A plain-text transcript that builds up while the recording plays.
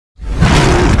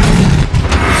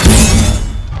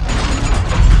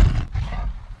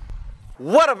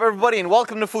What up everybody and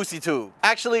welcome to FouseyTube.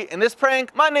 Actually, in this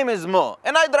prank, my name is Mo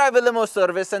and I drive a limo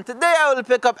service, and today I will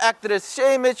pick up actress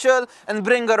Shay Mitchell and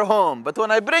bring her home. But when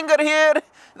I bring her here,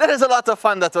 there is a lot of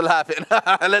fun that will happen.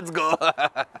 Let's go.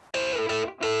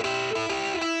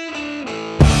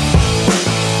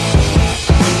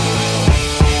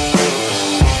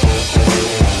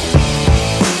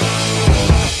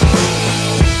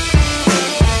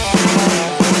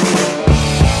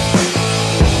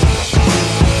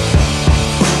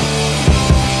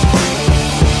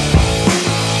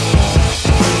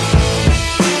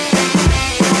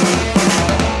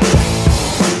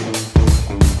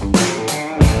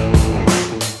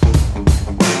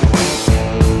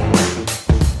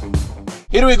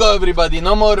 Here we go everybody,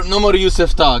 no more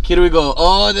Yusuf talk. Here we go.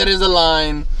 Oh, there is a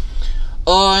line.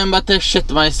 Oh, I'm about to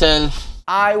shit myself.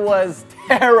 I was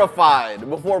terrified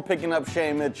before picking up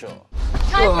Shay Mitchell.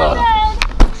 Hi, oh.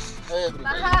 Hey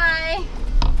everybody. Hi.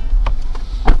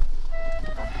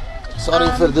 Sorry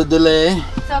for the delay.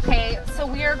 It's okay. So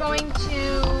we are going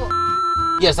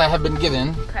to... Yes, I have been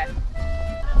given. Okay.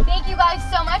 Thank you guys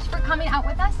so much for coming out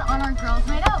with us on our girls'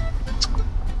 night out.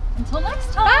 Until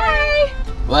next time. Bye.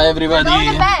 Bye everybody. We're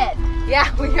going to bed. Yeah,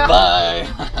 we are. Bye.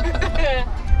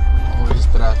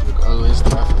 Always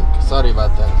traffic. Sorry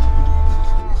about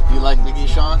that. Do you like Biggie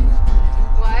Sean?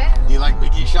 What? Do you like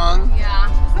Biggie Sean? Yeah.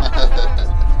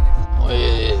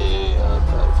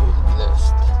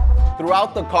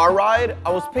 Throughout the car ride,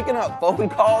 I was picking up phone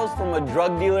calls from a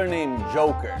drug dealer named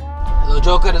Joker. Hello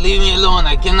Joker, leave me alone.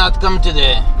 I cannot come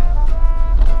today.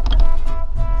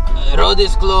 Road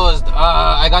is closed.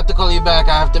 I got to call you back.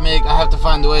 I have to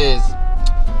find ways.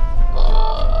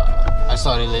 I'm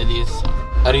sorry, ladies.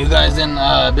 Are you guys in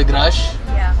big rush?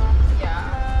 Yeah.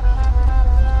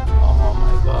 Oh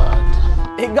my god.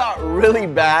 It got really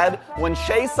bad when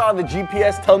Shay saw the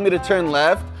GPS tell me to turn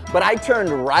left, but I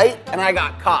turned right and I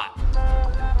got caught.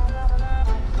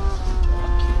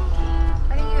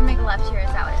 I think you can make a left here.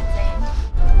 Is that what it's saying?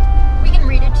 We can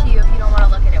read it to you if you don't want to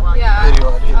look at it while Here you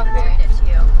are. Here. I'll read it to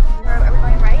you. Are we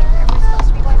going right? Are we supposed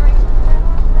to be going right?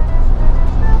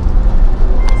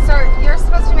 So you're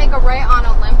supposed to make a right on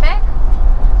Olympic?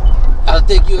 I'll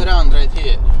take you around right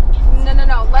here.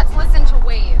 No. Let's listen to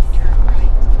Waze.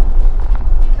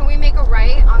 Can we make a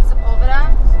right on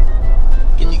Sepulveda?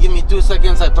 Can you give me 2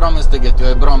 seconds? I promise to get you.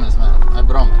 I promise, man. I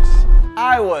promise.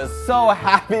 I was so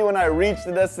happy when I reached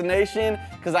the destination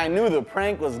because I knew the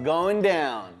prank was going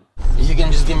down. If you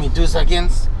can just give me 2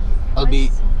 seconds, I'll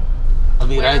be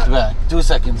right back. 2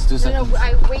 seconds. 2 seconds. No,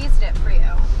 I Wazed it for you.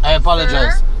 I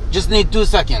apologize. Sir? Just need 2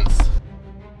 seconds.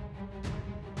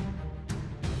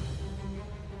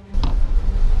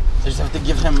 I just have to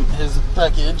give him his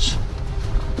package.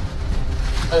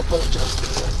 I apologize.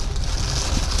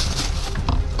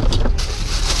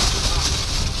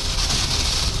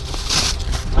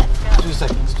 2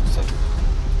 seconds. 2 seconds.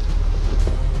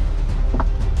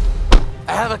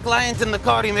 I have a client in the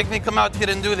car. You make me come out here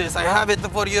and do this. I have it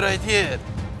for you right here.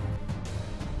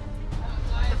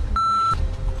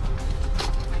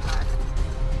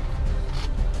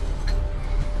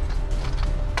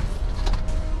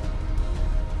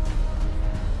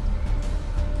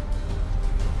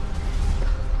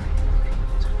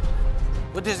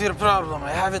 What is your problem?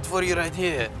 I have it for you right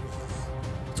here.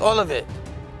 It's all of it.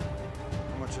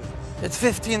 How much is this? It's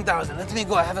 15,000. Let me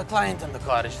go. I have a client in the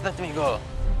car. Just let me go.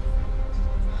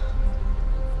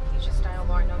 You just dial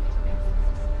Lauren, don't you?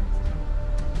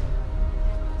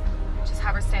 Just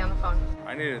have her stay on the phone.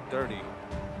 I needed 30.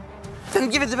 Then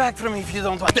give it back from me if you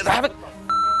don't want it. I have it.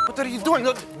 What are you doing?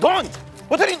 No, don't!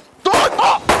 What are you doing?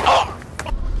 Oh!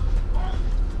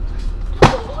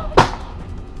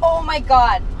 Oh my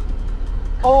god.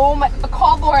 Oh my,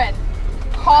 call Lauren.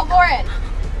 Call Lauren.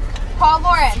 Call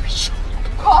Lauren.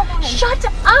 Call Lauren. Shut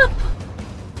up.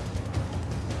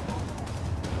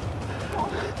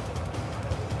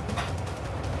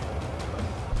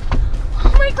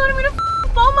 Oh my god, I'm gonna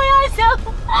ball my eyes out.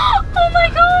 Oh my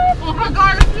god. Oh my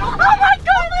god. Oh my god.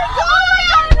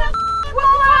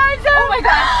 Ball my eyes out. Oh my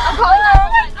god. I'm calling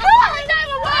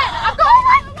 911. I'm calling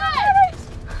 911.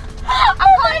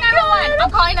 I'm calling 911.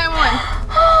 I'm calling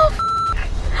 911.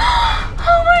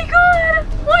 Oh my god!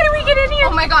 Why did we get in here?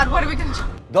 Oh my god, what are we gonna do?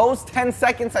 Those 10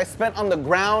 seconds I spent on the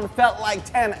ground felt like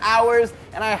 10 hours,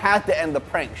 and I had to end the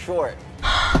prank short.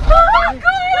 Oh my god!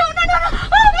 No! Oh my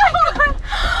god!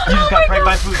 You just got pranked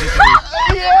by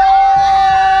FouseyTube. Yeah!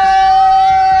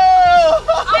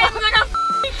 I'm gonna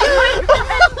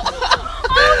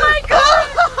oh my god!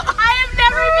 I have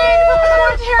never been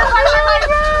more terrified in my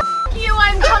life. You,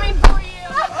 I'm coming for you.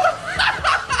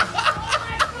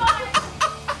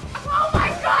 Oh my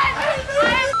god!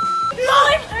 I'm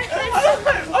falling.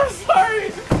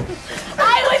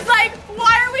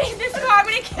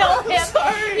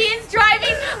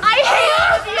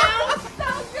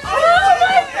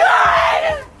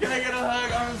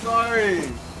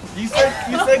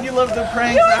 of the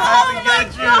pranks I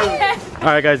have to get you. All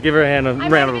right, guys, give her a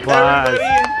round of applause.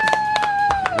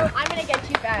 I'm gonna get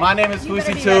you back. My name is You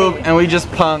better Fousey be Tube, ready. and we just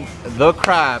punked the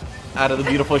crap out of the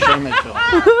beautiful Shay Mitchell.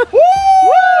 I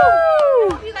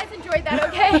hope you guys enjoyed that,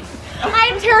 okay? I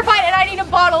am terrified and I need a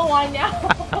bottle of wine now.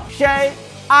 Shay,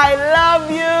 I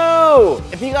love you!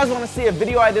 If you guys want to see a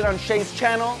video I did on Shay's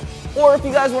channel, or if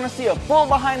you guys want to see a full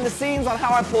behind the scenes on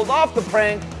how I pulled off the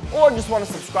prank, or just want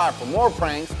to subscribe for more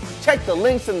pranks, check the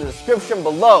links in the description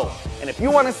below. And if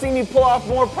you want to see me pull off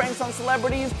more pranks on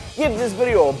celebrities, give this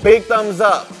video a big thumbs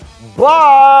up.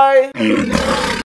 Bye!